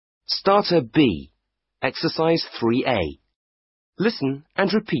Starter B, Exercise 3A. Listen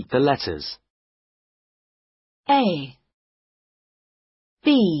and repeat the letters. A,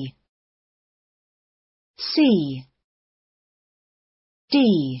 B, C,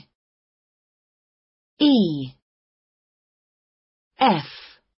 D, E, F,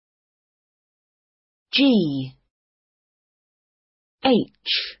 G,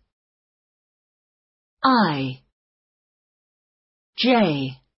 H, I,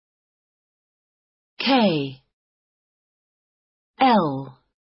 J, K, L,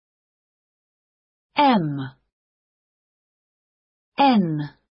 M, N,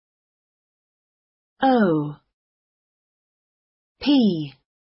 O, P,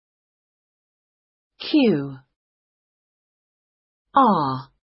 Q, R,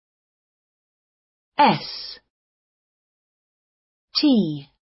 S, T,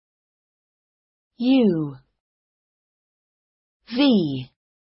 U, V,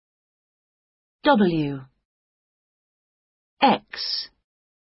 W, X,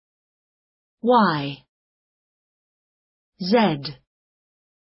 Y, Z.